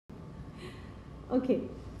Okay.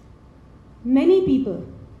 Many people,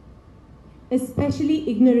 especially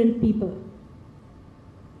ignorant people,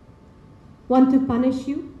 want to punish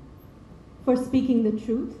you for speaking the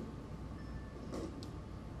truth,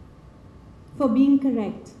 for being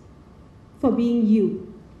correct, for being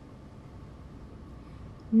you.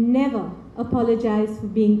 Never apologize for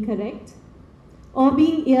being correct or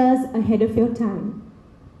being years ahead of your time.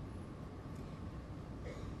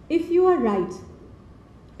 If you are right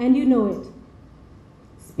and you know it,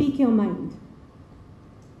 speak your mind.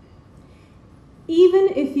 Even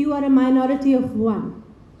if you are a minority of one,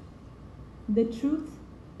 the truth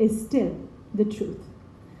is still the truth.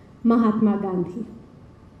 Mahatma Gandhi.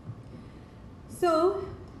 So,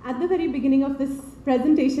 at the very beginning of this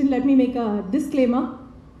presentation, let me make a disclaimer.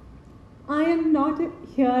 I am not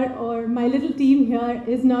here, or my little team here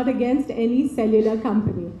is not against any cellular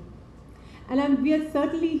company. And we are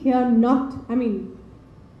certainly here not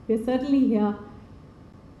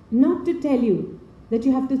to tell you that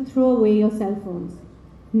you have to throw away your cell phones.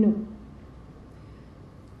 No.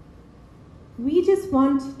 We just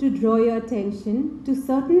want to draw your attention to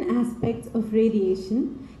certain aspects of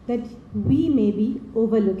radiation that we may be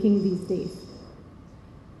overlooking these days.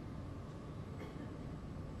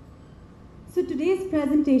 So today's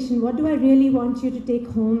presentation, what do I really want you to take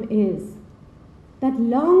home is that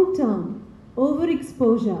long-term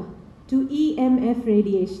overexposure to EMF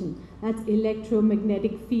radiation, that's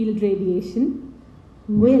electromagnetic field radiation,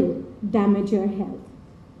 will damage your health.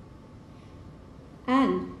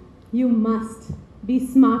 And you must be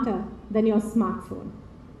smarter than your smartphone,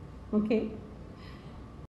 okay?